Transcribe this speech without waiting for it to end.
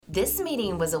This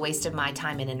meeting was a waste of my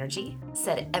time and energy,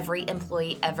 said every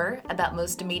employee ever about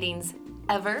most meetings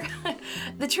ever.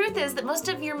 The truth is that most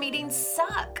of your meetings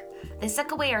suck. They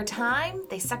suck away our time,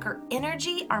 they suck our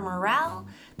energy, our morale,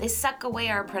 they suck away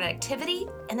our productivity,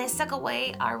 and they suck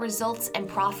away our results and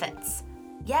profits.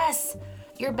 Yes,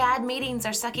 your bad meetings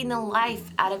are sucking the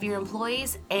life out of your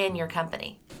employees and your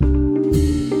company.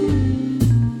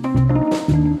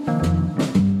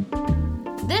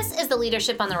 This is the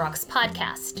Leadership on the Rocks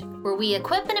podcast, where we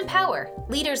equip and empower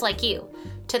leaders like you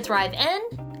to thrive in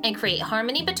and create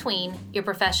harmony between your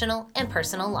professional and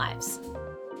personal lives.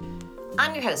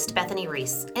 I'm your host, Bethany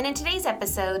Reese, and in today's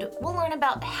episode, we'll learn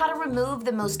about how to remove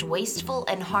the most wasteful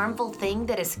and harmful thing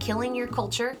that is killing your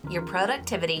culture, your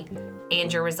productivity,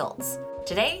 and your results.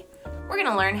 Today, we're going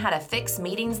to learn how to fix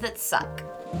meetings that suck.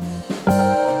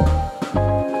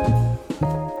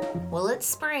 Well, it's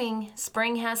spring.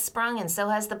 Spring has sprung, and so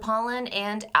has the pollen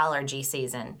and allergy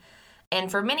season. And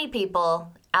for many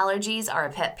people, allergies are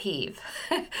a pet peeve.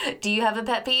 Do you have a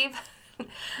pet peeve?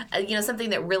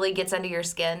 Something that really gets under your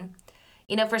skin?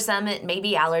 For some, it may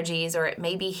be allergies, or it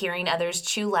may be hearing others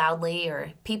chew loudly,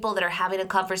 or people that are having a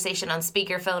conversation on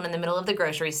speakerphone in the middle of the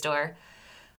grocery store.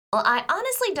 Well, I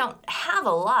honestly don't have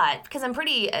a lot because I'm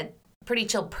a pretty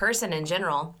chill person in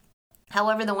general.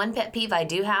 However, the one pet peeve I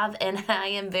do have, and I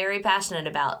am very passionate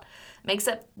about, makes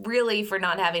up really for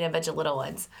not having a bunch of little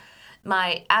ones.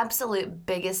 My absolute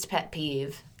biggest pet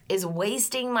peeve is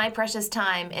wasting my precious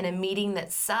time in a meeting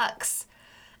that sucks.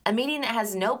 A meeting that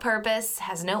has no purpose,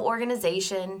 has no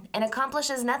organization, and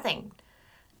accomplishes nothing.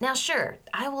 Now, sure,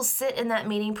 I will sit in that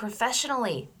meeting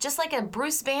professionally, just like a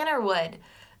Bruce Banner would.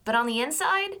 But on the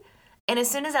inside, and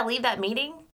as soon as I leave that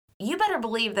meeting, you better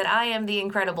believe that I am the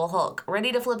Incredible Hulk,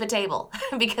 ready to flip a table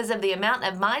because of the amount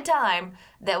of my time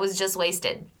that was just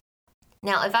wasted.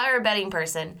 Now, if I were a betting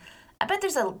person, I bet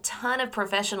there's a ton of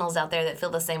professionals out there that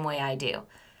feel the same way I do.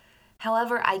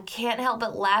 However, I can't help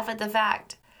but laugh at the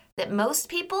fact that most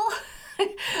people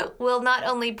will not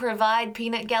only provide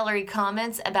peanut gallery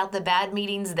comments about the bad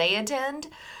meetings they attend,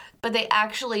 but they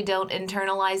actually don't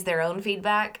internalize their own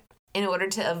feedback in order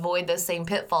to avoid those same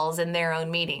pitfalls in their own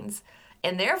meetings.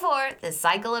 And therefore, the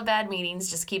cycle of bad meetings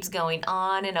just keeps going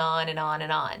on and on and on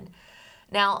and on.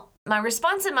 Now, my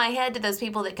response in my head to those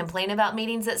people that complain about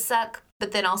meetings that suck,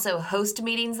 but then also host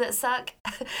meetings that suck,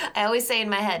 I always say in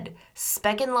my head,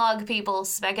 speck and log, people,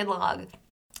 speck and log.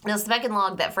 Now, speck and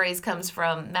log, that phrase comes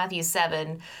from Matthew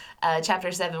 7,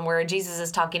 chapter 7, where Jesus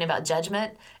is talking about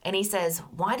judgment. And he says,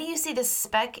 "Why do you see the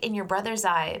speck in your brother's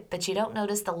eye, but you don't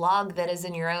notice the log that is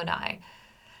in your own eye?"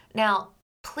 Now,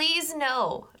 please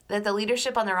know that the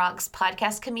Leadership on the Rocks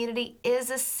podcast community is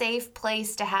a safe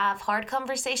place to have hard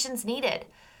conversations needed,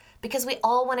 because we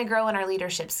all want to grow in our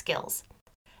leadership skills.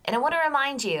 And I want to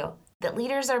remind you that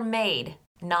leaders are made,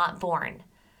 not born.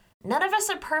 None of us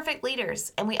are perfect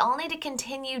leaders, and we all need to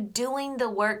continue doing the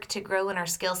work to grow in our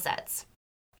skill sets.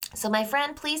 So my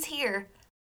friend, please hear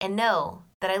and know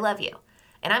that I love you,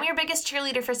 and I'm your biggest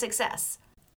cheerleader for success.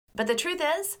 But the truth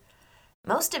is,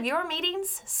 most of your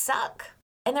meetings suck,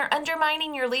 and they're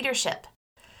undermining your leadership.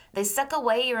 They suck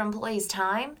away your employees'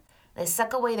 time, they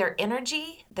suck away their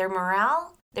energy, their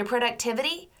morale, their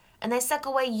productivity, and they suck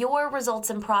away your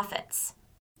results and profits.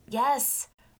 Yes,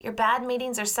 your bad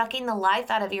meetings are sucking the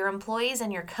life out of your employees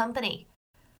and your company.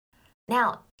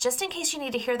 Now, just in case you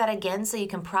need to hear that again so you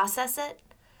can process it,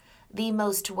 the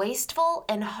most wasteful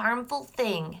and harmful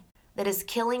thing that is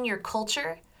killing your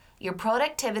culture, your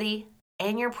productivity,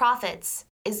 and your profits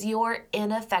is your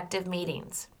ineffective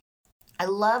meetings. I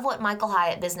love what Michael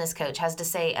Hyatt, business coach, has to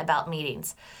say about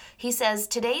meetings. He says,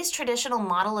 today's traditional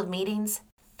model of meetings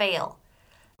fail.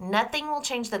 Nothing will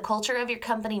change the culture of your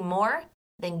company more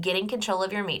than getting control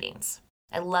of your meetings.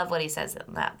 I love what he says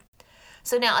in that.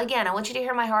 So now, again, I want you to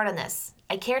hear my heart on this.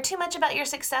 I care too much about your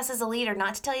success as a leader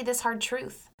not to tell you this hard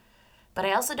truth. But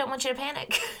I also don't want you to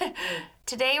panic.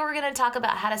 Today, we're going to talk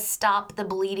about how to stop the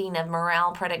bleeding of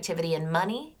morale, productivity, and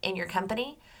money in your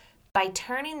company by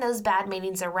turning those bad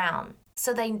meetings around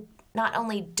so they not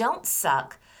only don't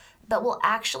suck, but will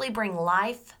actually bring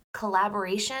life,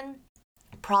 collaboration,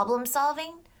 problem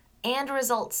solving, and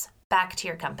results back to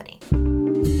your company.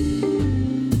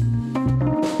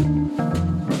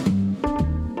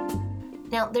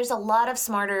 Now, there's a lot of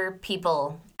smarter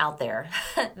people out there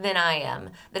than I am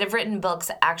that have written books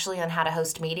actually on how to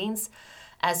host meetings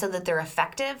so that they're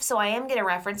effective. So I am going to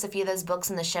reference a few of those books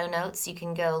in the show notes. You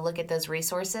can go look at those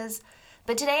resources.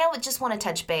 But today I would just want to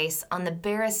touch base on the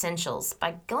bare essentials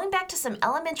by going back to some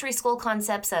elementary school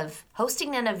concepts of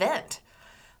hosting an event.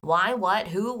 Why, what,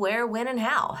 who, where, when, and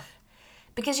how.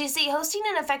 Because you see, hosting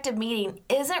an effective meeting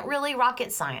isn't really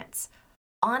rocket science.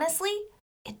 honestly,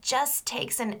 it just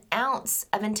takes an ounce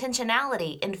of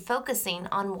intentionality in focusing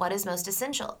on what is most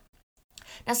essential.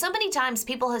 Now, so many times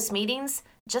people host meetings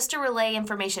just to relay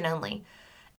information only.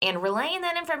 And relaying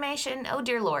that information, oh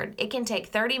dear Lord, it can take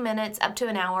 30 minutes up to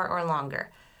an hour or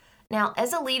longer. Now,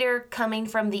 as a leader coming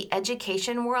from the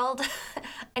education world,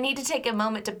 I need to take a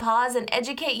moment to pause and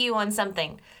educate you on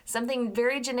something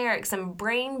very generic, some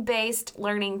brain-based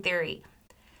learning theory.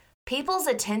 People's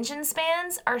attention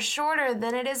spans are shorter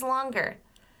than it is longer,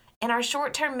 and our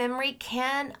short-term memory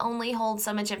can only hold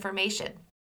so much information.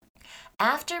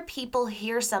 After people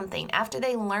hear something, after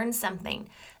they learn something,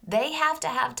 they have to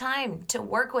have time to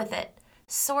work with it,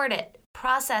 sort it,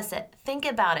 process it, think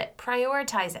about it,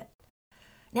 prioritize it.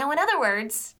 Now, in other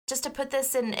words, just to put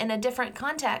this in a different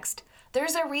context,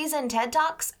 there's a reason TED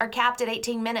Talks are capped at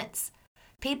 18 minutes.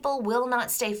 People will not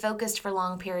stay focused for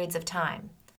long periods of time.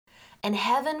 And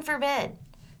heaven forbid,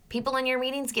 people in your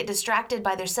meetings get distracted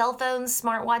by their cell phones,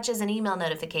 smartwatches, and email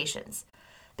notifications.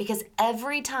 Because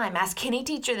every time, ask any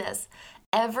teacher this,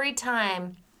 every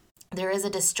time there is a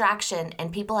distraction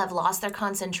and people have lost their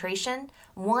concentration,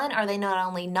 one, are they not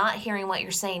only not hearing what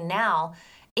you're saying now,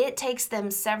 it takes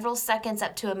them several seconds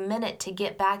up to a minute to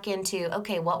get back into,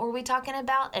 okay, what were we talking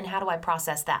about and how do I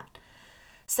process that?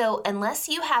 So unless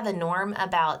you have a norm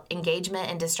about engagement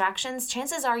and distractions,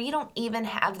 chances are you don't even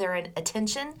have their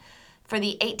attention for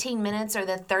the 18 minutes or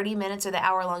the 30 minutes or the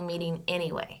hour-long meeting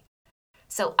anyway.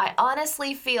 So I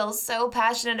honestly feel so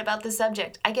passionate about the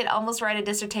subject. I could almost write a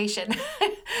dissertation,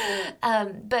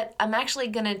 but I'm actually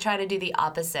going to try to do the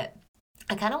opposite.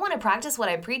 I kind of want to practice what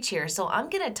I preach here, so I'm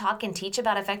going to talk and teach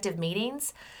about effective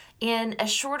meetings in a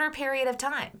shorter period of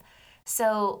time.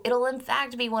 So it'll in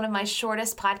fact be one of my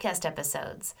shortest podcast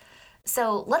episodes.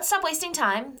 So let's stop wasting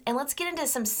time and let's get into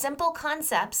some simple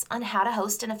concepts on how to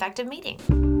host an effective meeting.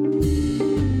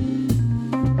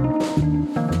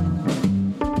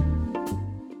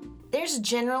 There's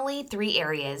generally 3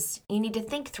 areas you need to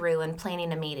think through in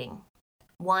planning a meeting.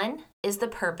 1 is the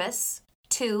purpose,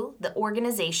 2, the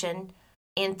organization,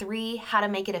 and 3, how to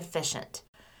make it efficient.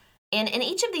 And in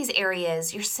each of these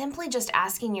areas, you're simply just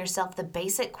asking yourself the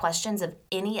basic questions of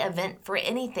any event for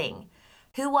anything.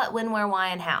 Who, what, when, where, why,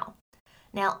 and how.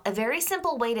 Now, a very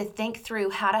simple way to think through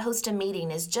how to host a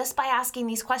meeting is just by asking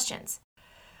these questions.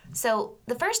 So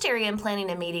the first area in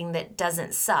planning a meeting that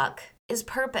doesn't suck is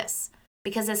purpose.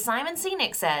 Because as Simon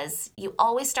Sinek says, you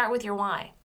always start with your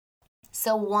why.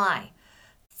 So why?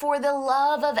 For the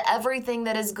love of everything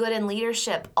that is good in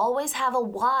leadership, always have a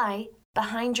why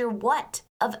behind your what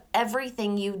of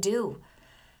everything you do.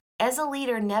 As a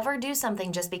leader, never do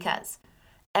something just because.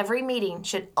 Every meeting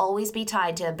should always be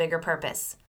tied to a bigger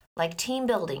purpose, like team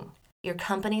building, your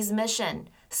company's mission,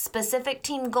 specific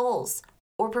team goals,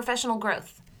 or professional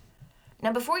growth.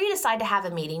 Now, before you decide to have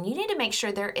a meeting, you need to make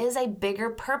sure there is a bigger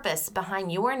purpose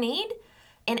behind your need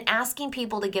in asking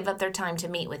people to give up their time to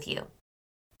meet with you.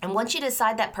 And once you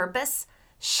decide that purpose,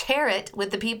 share it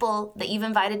with the people that you've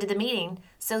invited to the meeting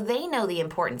so they know the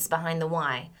importance behind the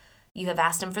why you have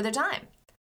asked them for their time.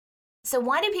 So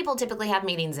why do people typically have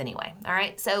meetings anyway? All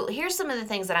right, so here's some of the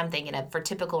things that I'm thinking of for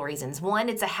typical reasons. 1,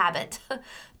 it's a habit.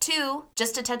 2,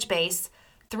 just to touch base.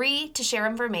 3, to share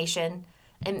information.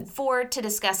 And 4, to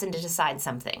discuss and to decide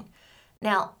something.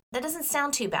 Now, that doesn't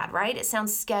sound too bad, right? It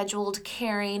sounds scheduled,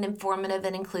 caring, informative,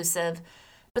 and inclusive.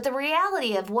 But the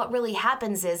reality of what really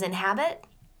happens is, in habit,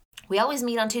 we always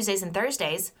meet on Tuesdays and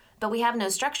Thursdays, but we have no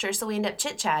structure, so we end up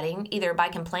chit-chatting, either by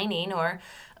complaining or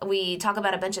we talk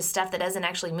about a bunch of stuff that doesn't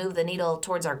actually move the needle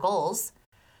towards our goals.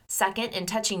 Second, in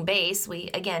touching base, we,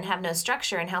 again, have no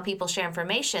structure in how people share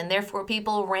information. Therefore,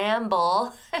 people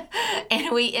ramble,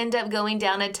 and we end up going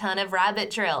down a ton of rabbit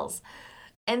trails.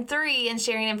 And 3, in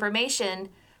sharing information,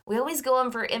 we always go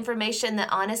on for information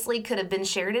that honestly could have been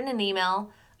shared in an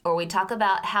email, or we talk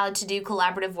about how to do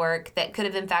collaborative work that could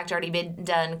have in fact already been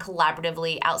done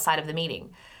collaboratively outside of the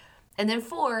meeting. And then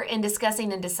 4, in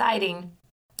discussing and deciding,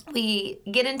 we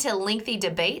get into lengthy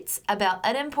debates about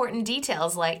unimportant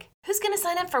details like who's going to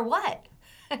sign up for what?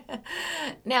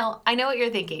 Now, I know what you're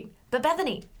thinking, but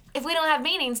Bethany, if we don't have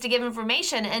meetings to give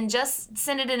information and just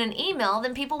send it in an email,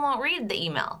 then people won't read the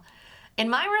email. And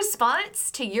my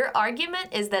response to your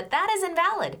argument is that is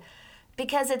invalid.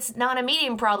 Because it's not a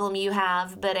meeting problem you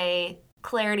have, but a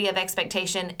clarity of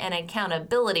expectation and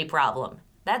accountability problem.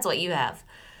 That's what you have.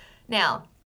 Now,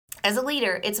 as a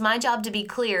leader, it's my job to be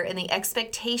clear in the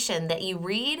expectation that you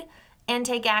read and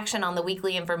take action on the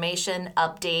weekly information,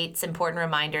 updates, important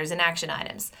reminders, and action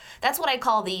items. That's what I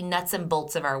call the nuts and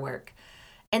bolts of our work.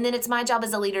 And then it's my job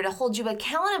as a leader to hold you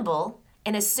accountable.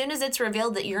 And as soon as it's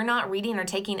revealed that you're not reading or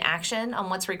taking action on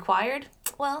what's required,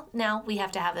 Well, now we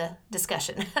have to have a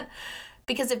discussion.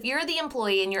 Because if you're the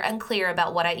employee and you're unclear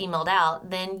about what I emailed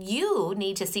out, then you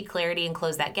need to seek clarity and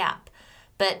close that gap.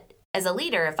 But as a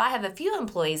leader, if I have a few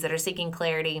employees that are seeking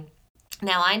clarity,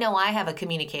 now I know I have a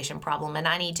communication problem and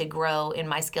I need to grow in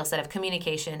my skill set of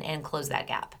communication and close that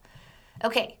gap.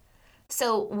 Okay,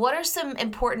 so what are some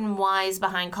important whys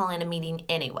behind calling a meeting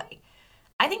anyway?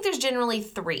 I think there's generally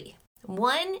 3.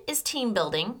 1 is team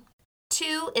building.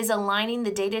 2 is aligning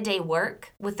the day-to-day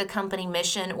work with the company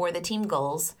mission or the team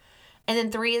goals. And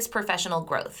then 3 is professional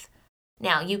growth.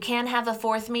 Now, you can have a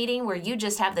 4th meeting where you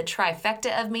just have the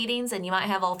trifecta of meetings and you might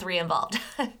have all 3 involved.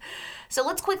 So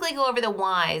let's quickly go over the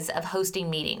whys of hosting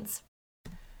meetings.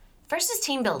 First is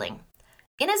team building.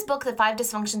 In his book, The 5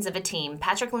 Dysfunctions of a Team,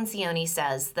 Patrick Lencioni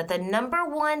says that the number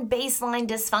 1 baseline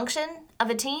dysfunction of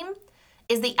a team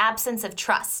is the absence of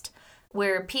trust,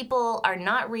 where people are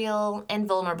not real and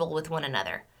vulnerable with one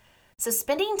another. So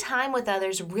spending time with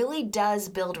others really does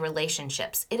build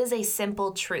relationships. It is a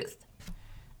simple truth.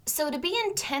 So to be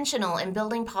intentional in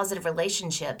building positive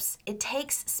relationships, it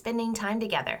takes spending time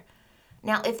together.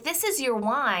 Now, if this is your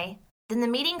why, then the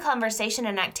meeting conversation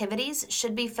and activities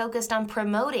should be focused on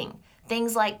promoting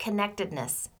things like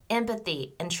connectedness,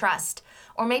 empathy, and trust,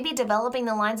 or maybe developing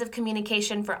the lines of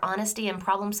communication for honesty and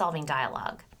problem-solving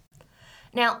dialogue.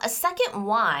 Now, a second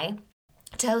why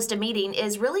to host a meeting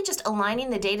is really just aligning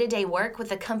the day-to-day work with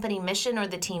the company mission or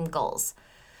the team goals.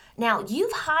 Now,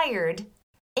 you've hired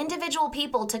individual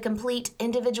people to complete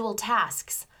individual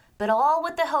tasks, but all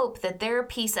with the hope that their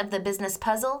piece of the business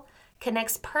puzzle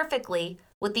connects perfectly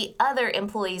with the other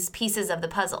employees' pieces of the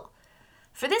puzzle.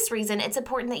 For this reason, it's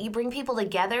important that you bring people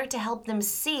together to help them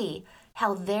see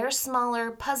how their smaller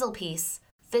puzzle piece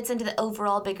fits into the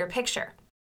overall bigger picture.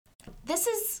 This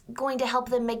is going to help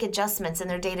them make adjustments in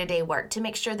their day-to-day work to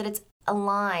make sure that it's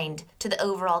aligned to the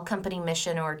overall company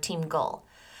mission or team goal.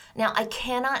 Now, I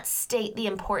cannot state the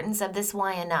importance of this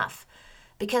why enough,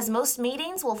 because most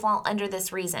meetings will fall under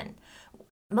this reason.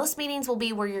 Most meetings will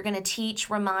be where you're going to teach,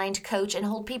 remind, coach, and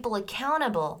hold people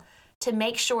accountable to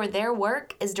make sure their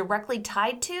work is directly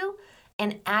tied to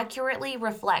and accurately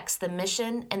reflects the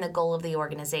mission and the goal of the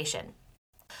organization.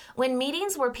 When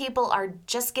meetings where people are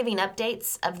just giving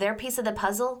updates of their piece of the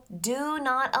puzzle, do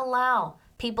not allow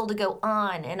people to go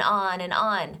on and on and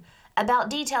on about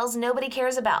details nobody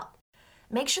cares about.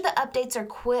 Make sure the updates are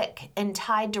quick and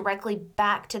tied directly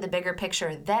back to the bigger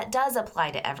picture that does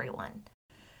apply to everyone.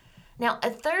 Now, a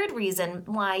third reason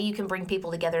why you can bring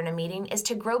people together in a meeting is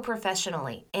to grow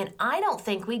professionally, and I don't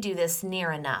think we do this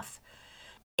near enough.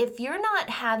 If you're not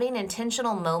having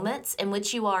intentional moments in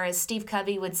which you are, as Steve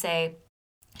Covey would say,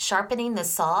 sharpening the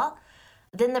saw,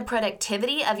 then the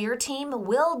productivity of your team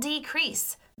will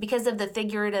decrease because of the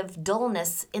figurative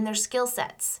dullness in their skill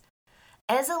sets.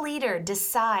 As a leader,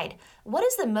 decide what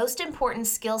is the most important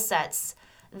skill sets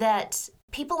that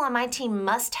people on my team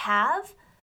must have,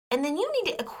 and then you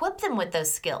need to equip them with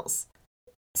those skills.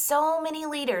 So many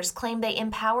leaders claim they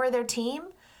empower their team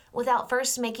without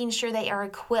first making sure they are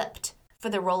equipped for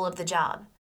the role of the job.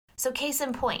 So case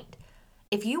in point,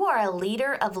 if you are a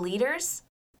leader of leaders,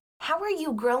 how are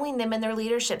you growing them in their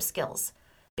leadership skills?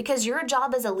 Because your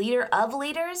job as a leader of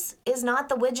leaders is not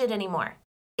the widget anymore.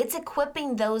 It's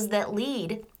equipping those that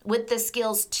lead with the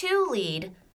skills to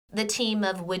lead the team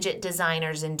of widget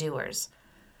designers and doers.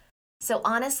 So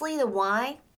honestly, the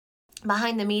why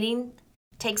behind the meeting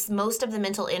takes most of the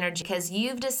mental energy because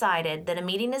you've decided that a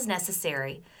meeting is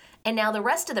necessary, and now the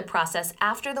rest of the process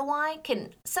after the why can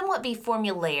somewhat be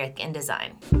formulaic in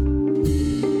design.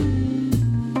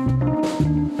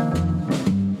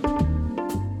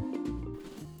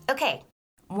 Okay,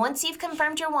 once you've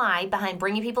confirmed your why behind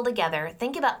bringing people together,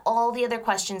 think about all the other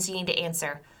questions you need to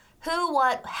answer. Who,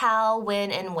 what, how,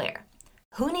 when, and where.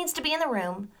 Who needs to be in the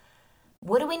room?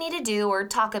 What do we need to do or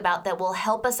talk about that will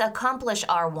help us accomplish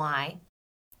our why?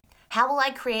 How will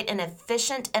I create an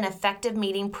efficient and effective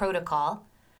meeting protocol?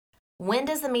 When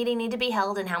does the meeting need to be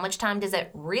held and how much time does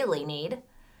it really need?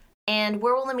 And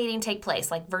where will the meeting take place,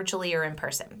 like virtually or in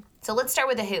person? So let's start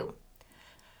with the who.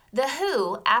 The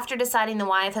who, after deciding the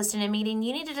why of hosting a meeting,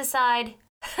 you need to decide,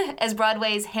 as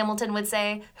Broadway's Hamilton would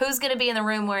say, who's going to be in the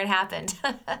room where it happened?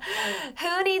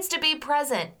 Who needs to be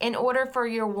present in order for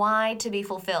your why to be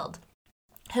fulfilled?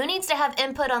 Who needs to have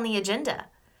input on the agenda?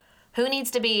 Who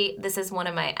needs to be, this is one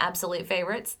of my absolute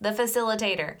favorites, the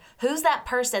facilitator? Who's that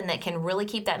person that can really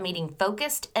keep that meeting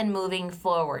focused and moving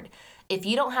forward? If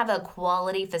you don't have a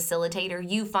quality facilitator,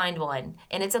 you find one.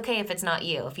 And it's okay if it's not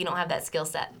you, if you don't have that skill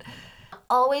set.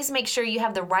 Always make sure you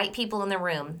have the right people in the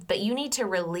room, but you need to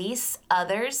release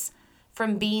others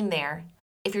from being there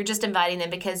if you're just inviting them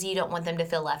because you don't want them to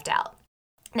feel left out.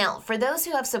 Now, for those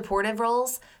who have supportive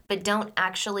roles but don't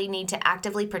actually need to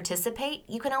actively participate,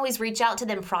 you can always reach out to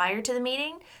them prior to the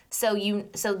meeting so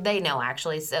they know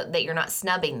actually, so that you're not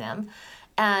snubbing them,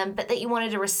 but that you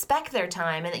wanted to respect their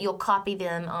time and that you'll copy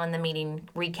them on the meeting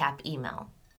recap email.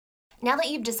 Now that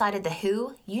you've decided the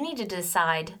who, you need to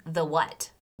decide the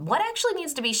what. What actually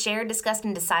needs to be shared, discussed,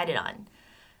 and decided on?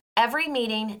 Every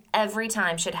meeting, every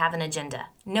time should have an agenda.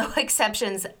 No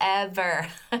exceptions ever.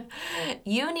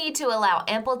 You need to allow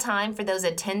ample time for those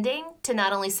attending to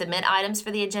not only submit items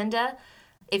for the agenda,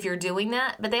 if you're doing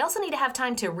that, but they also need to have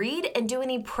time to read and do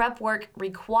any prep work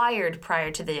required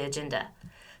prior to the agenda.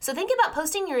 So think about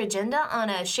posting your agenda on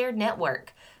a shared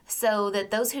network so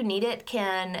that those who need it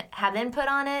can have input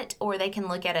on it or they can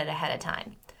look at it ahead of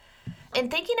time.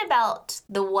 And thinking about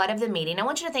the what of the meeting, I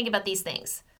want you to think about these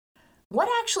things. What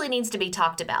actually needs to be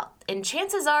talked about? And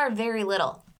chances are very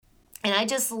little. And I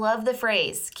just love the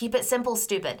phrase, keep it simple,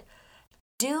 stupid.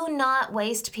 Do not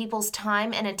waste people's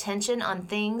time and attention on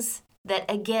things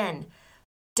that, again,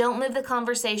 don't move the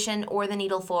conversation or the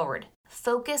needle forward.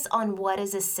 Focus on what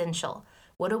is essential.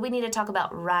 What do we need to talk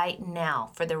about right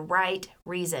now for the right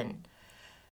reason?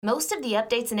 Most of the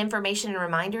updates and information and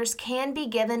reminders can be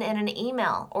given in an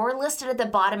email or listed at the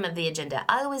bottom of the agenda.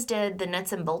 I always did the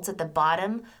nuts and bolts at the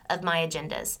bottom of my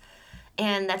agendas.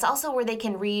 And that's also where they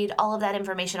can read all of that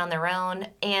information on their own.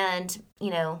 And, you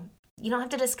don't have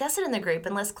to discuss it in the group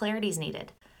unless clarity is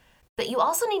needed. But you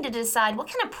also need to decide what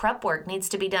kind of prep work needs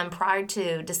to be done prior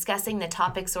to discussing the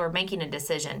topics or making a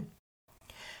decision.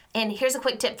 And here's a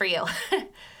quick tip for you.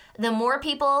 The more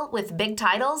people with big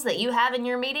titles that you have in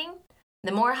your meeting,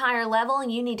 the more higher level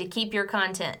you need to keep your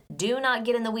content. Do not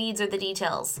get in the weeds or the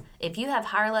details. If you have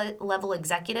higher level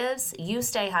executives, you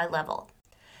stay high level.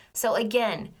 So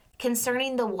again,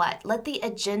 concerning the what, let the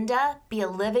agenda be a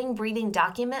living, breathing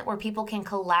document where people can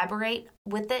collaborate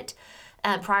with it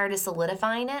prior to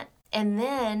solidifying it. And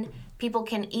then people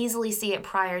can easily see it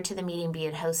prior to the meeting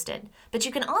being hosted. But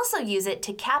you can also use it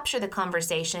to capture the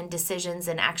conversation, decisions,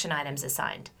 and action items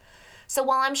assigned. So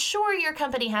while I'm sure your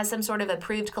company has some sort of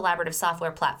approved collaborative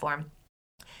software platform,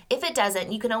 if it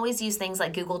doesn't, you can always use things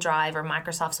like Google Drive or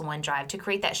Microsoft's OneDrive to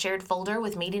create that shared folder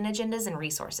with meeting agendas and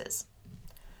resources.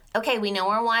 Okay, we know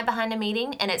our why behind a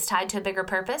meeting, and it's tied to a bigger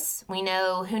purpose. We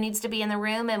know who needs to be in the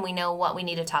room, and we know what we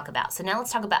need to talk about. So now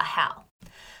let's talk about how.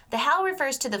 The how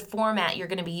refers to the format you're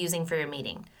going to be using for your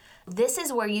meeting. This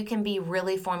is where you can be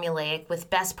really formulaic with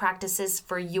best practices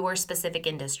for your specific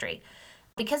industry.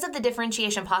 Because of the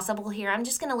differentiation possible here, I'm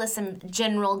just going to list some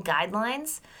general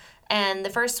guidelines. And the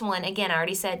first one, again, I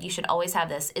already said you should always have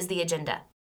this, is the agenda.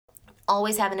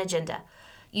 Always have an agenda.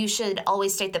 You should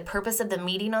always state the purpose of the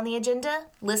meeting on the agenda,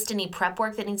 list any prep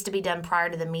work that needs to be done prior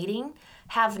to the meeting,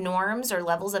 have norms or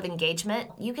levels of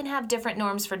engagement. You can have different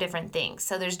norms for different things.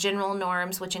 So there's general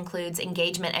norms, which includes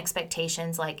engagement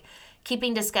expectations like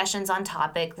keeping discussions on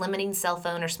topic, limiting cell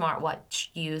phone or smartwatch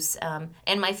use,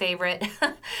 and my favorite,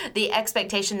 the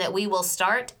expectation that we will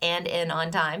start and end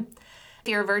on time. If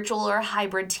you're a virtual or a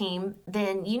hybrid team,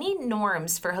 then you need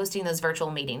norms for hosting those virtual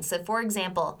meetings. So for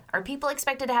example, are people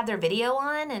expected to have their video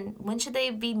on, and when should they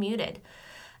be muted?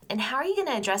 And how are you going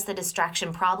to address the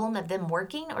distraction problem of them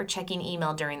working or checking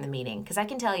email during the meeting? Because I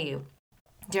can tell you,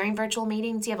 during virtual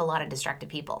meetings, you have a lot of distracted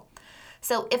people.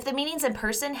 So if the meeting's in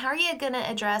person, how are you going to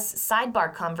address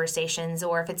sidebar conversations,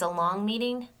 or if it's a long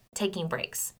meeting, taking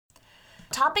breaks?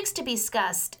 Topics to be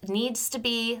discussed needs to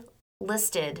be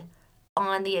listed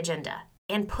on the agenda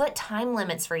and put time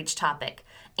limits for each topic.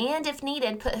 And if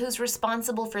needed, put who's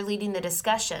responsible for leading the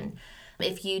discussion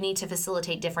if you need to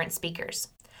facilitate different speakers.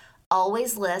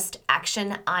 Always list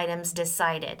action items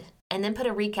decided and then put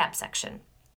a recap section.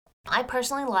 I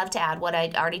personally love to add what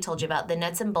I already told you about, the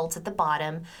nuts and bolts at the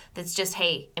bottom. That's just,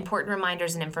 hey, important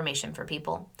reminders and information for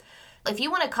people. If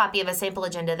you want a copy of a sample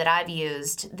agenda that I've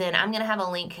used, then I'm going to have a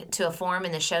link to a form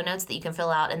in the show notes that you can fill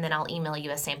out, and then I'll email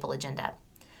you a sample agenda.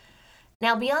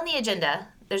 Now, beyond the agenda,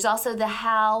 there's also the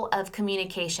how of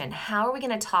communication. How are we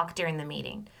going to talk during the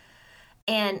meeting?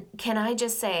 And can I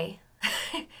just say,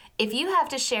 if you have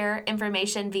to share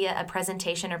information via a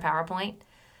presentation or PowerPoint,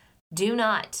 do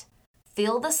not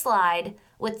fill the slide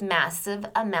with massive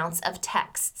amounts of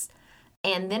texts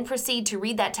and then proceed to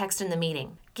read that text in the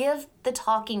meeting. Give the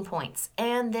talking points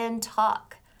and then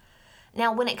talk.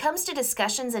 Now, when it comes to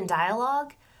discussions and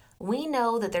dialogue, we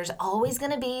know that there's always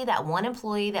going to be that one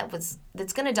employee that's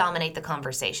going to dominate the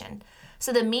conversation.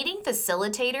 So the meeting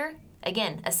facilitator,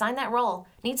 again, assign that role,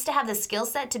 needs to have the skill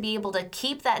set to be able to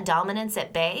keep that dominance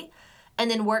at bay and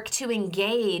then work to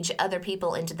engage other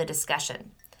people into the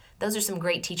discussion. Those are some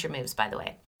great teacher moves, by the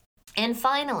way. And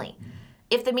finally,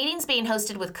 If the meeting's being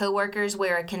hosted with coworkers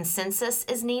where a consensus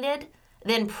is needed,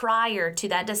 then prior to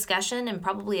that discussion and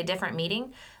probably a different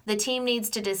meeting, the team needs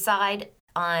to decide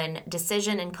on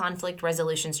decision and conflict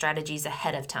resolution strategies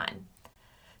ahead of time.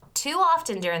 Too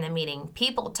often during the meeting,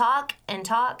 people talk and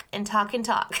talk and talk and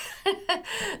talk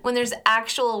when there's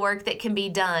actual work that can be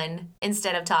done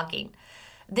instead of talking.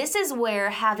 This is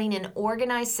where having an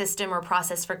organized system or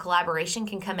process for collaboration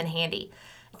can come in handy.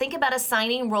 Think about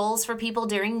assigning roles for people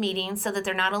during meetings so that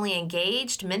they're not only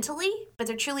engaged mentally, but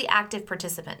they're truly active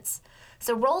participants.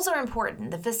 So roles are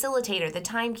important: the facilitator, the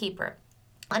timekeeper.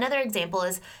 Another example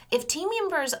is if team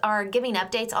members are giving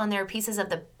updates on their pieces of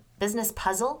the business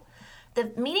puzzle,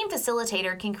 the meeting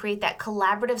facilitator can create that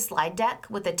collaborative slide deck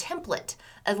with a template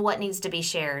of what needs to be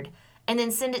shared and then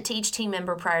send it to each team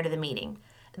member prior to the meeting.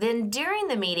 Then during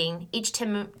the meeting, each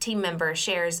team member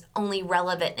shares only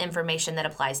relevant information that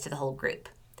applies to the whole group.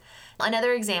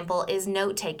 Another example is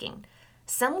note-taking.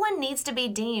 Someone needs to be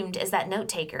deemed as that note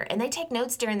taker, and they take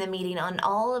notes during the meeting on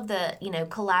all of the,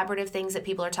 collaborative things that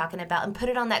people are talking about and put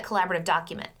it on that collaborative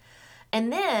document.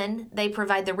 And then they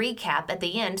provide the recap at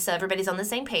the end so everybody's on the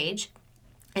same page.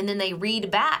 And then they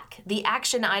read back the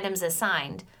action items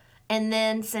assigned and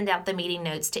then send out the meeting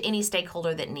notes to any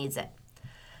stakeholder that needs it.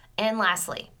 And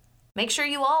lastly, make sure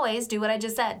you always do what I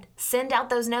just said. Send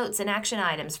out those notes and action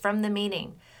items from the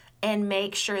meeting and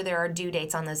make sure there are due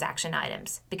dates on those action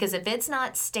items. Because if it's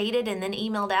not stated and then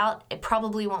emailed out, it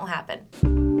probably won't happen.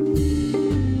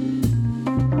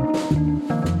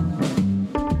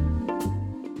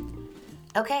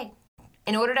 Okay,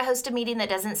 in order to host a meeting that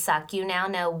doesn't suck, you now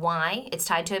know why it's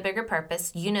tied to a bigger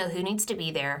purpose. You know who needs to be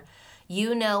there.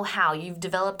 You know how. You've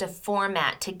developed a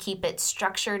format to keep it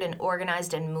structured and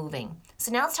organized and moving.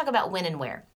 So now let's talk about when and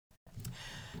where.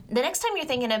 The next time you're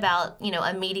thinking about,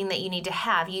 a meeting that you need to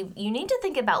have, you need to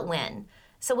think about when.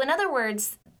 So in other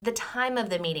words, the time of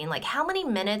the meeting, like how many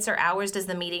minutes or hours does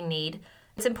the meeting need?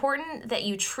 It's important that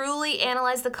you truly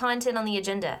analyze the content on the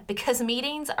agenda because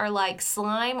meetings are like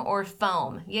slime or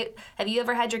foam. Have you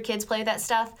ever had your kids play with that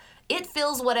stuff? It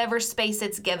fills whatever space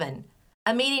it's given.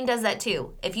 A meeting does that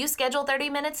too. If you schedule 30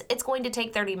 minutes, it's going to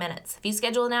take 30 minutes. If you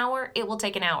schedule an hour, it will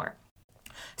take an hour.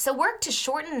 So work to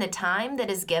shorten the time that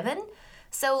is given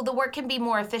so the work can be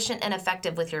more efficient and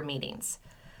effective with your meetings.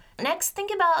 Next,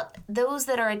 think about those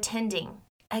that are attending.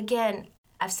 Again,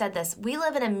 I've said this, we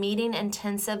live in a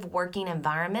meeting-intensive working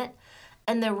environment,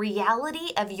 and the reality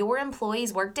of your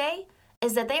employees' workday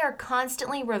is that they are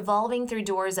constantly revolving through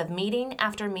doors of meeting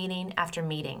after meeting after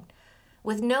meeting,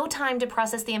 with no time to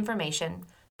process the information,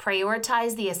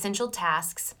 prioritize the essential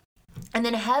tasks, and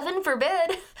then heaven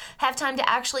forbid, have time to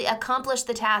actually accomplish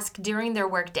the task during their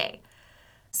workday.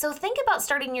 So think about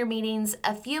starting your meetings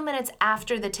a few minutes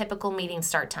after the typical meeting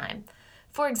start time.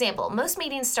 For example, most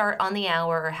meetings start on the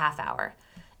hour or half hour.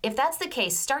 If that's the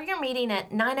case, start your meeting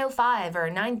at 9:05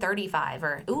 or 9:35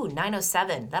 or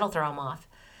 9:07. That'll throw them off.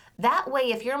 That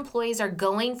way, if your employees are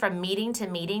going from meeting to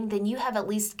meeting, then you have at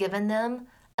least given them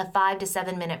a 5 to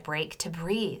 7 minute break to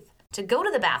breathe, to go to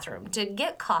the bathroom, to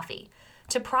get coffee,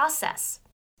 to process.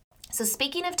 So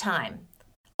speaking of time,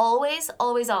 always,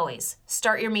 always, always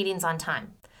start your meetings on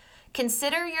time.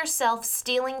 Consider yourself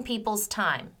stealing people's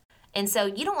time. And so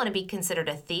you don't want to be considered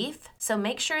a thief, so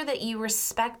make sure that you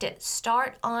respect it.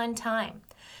 Start on time.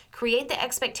 Create the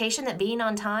expectation that being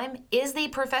on time is the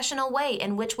professional way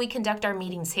in which we conduct our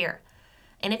meetings here.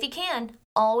 And if you can,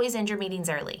 always end your meetings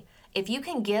early. If you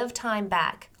can give time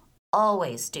back,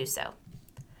 always do so.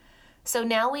 So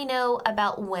now we know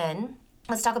about when.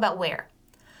 Let's talk about where.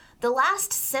 The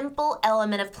last simple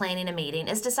element of planning a meeting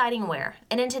is deciding where.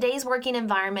 And in today's working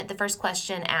environment, the first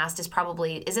question asked is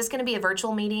probably, is this going to be a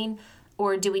virtual meeting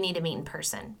or do we need to meet in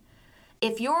person?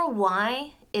 If your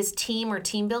why is team or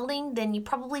team building, then you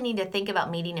probably need to think about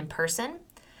meeting in person.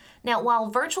 Now, while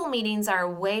virtual meetings are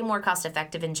way more cost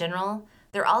effective in general,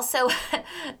 there also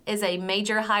is a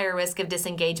major higher risk of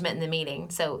disengagement in the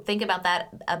meeting. So think about that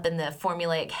up in the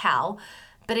formulaic how.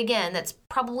 But again, that's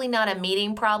probably not a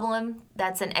meeting problem.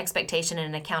 That's an expectation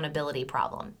and an accountability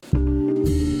problem.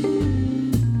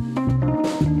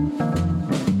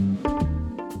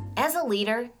 As a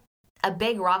leader, a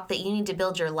big rock that you need to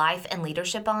build your life and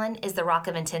leadership on is the rock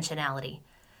of intentionality.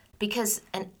 Because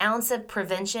an ounce of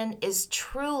prevention is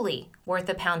truly worth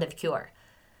a pound of cure.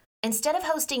 Instead of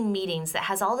hosting meetings that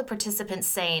has all the participants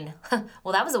saying,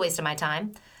 well, that was a waste of my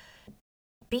time,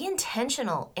 be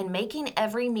intentional in making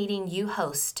every meeting you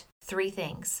host 3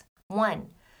 things. 1,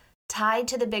 tied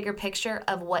to the bigger picture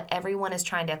of what everyone is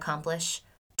trying to accomplish.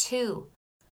 2,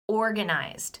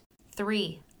 organized.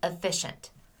 3, efficient.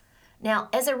 Now,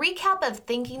 as a recap of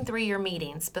thinking through your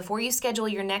meetings, before you schedule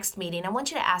your next meeting, I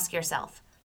want you to ask yourself,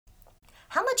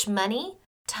 how much money,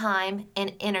 time,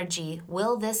 and energy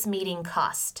will this meeting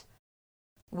cost?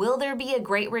 Will there be a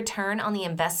great return on the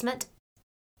investment?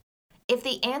 If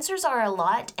the answers are a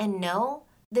lot and no,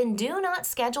 then do not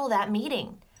schedule that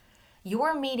meeting.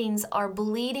 Your meetings are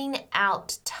bleeding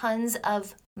out tons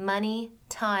of money,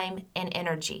 time, and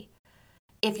energy.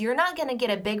 If you're not going to get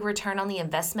a big return on the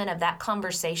investment of that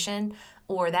conversation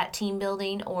or that team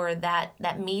building or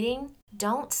that meeting,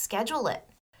 don't schedule it.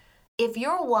 If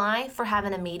your why for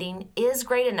having a meeting is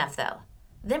great enough though,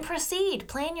 then proceed,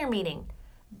 plan your meeting.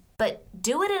 But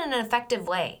do it in an effective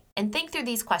way and think through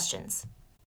these questions.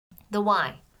 The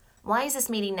why. Why is this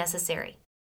meeting necessary?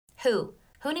 Who?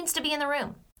 Who needs to be in the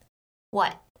room?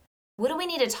 What? What do we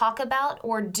need to talk about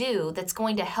or do that's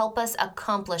going to help us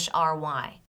accomplish our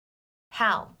why?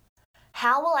 How?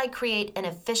 How will I create an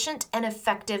efficient and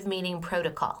effective meeting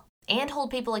protocol and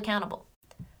hold people accountable?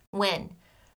 When?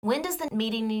 When does the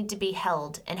meeting need to be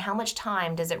held and how much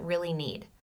time does it really need?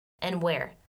 And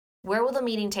where? Where will the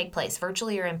meeting take place,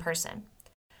 virtually or in person?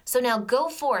 So now go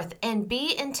forth and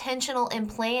be intentional in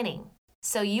planning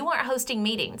so you aren't hosting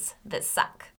meetings that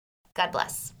suck. God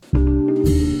bless.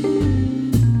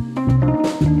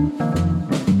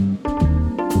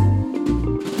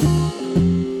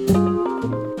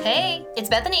 Hey, it's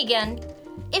Bethany again.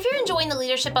 If you're enjoying the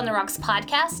Leadership on the Rocks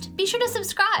podcast, be sure to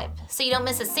subscribe so you don't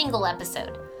miss a single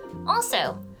episode.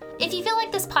 Also, if you feel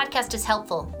like this podcast is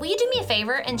helpful, will you do me a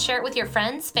favor and share it with your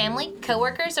friends, family,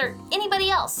 coworkers, or anybody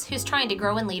else who's trying to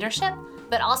grow in leadership,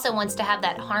 but also wants to have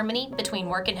that harmony between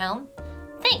work and home?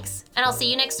 Thanks, and I'll see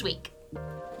you next week.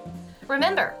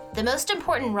 Remember, the most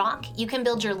important rock you can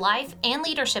build your life and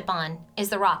leadership on is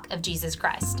the rock of Jesus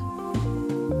Christ.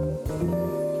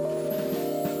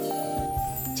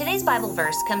 Today's Bible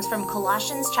verse comes from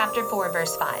Colossians chapter 4,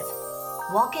 verse 5.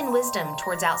 Walk in wisdom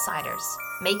towards outsiders,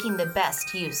 making the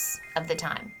best use of the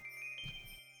time.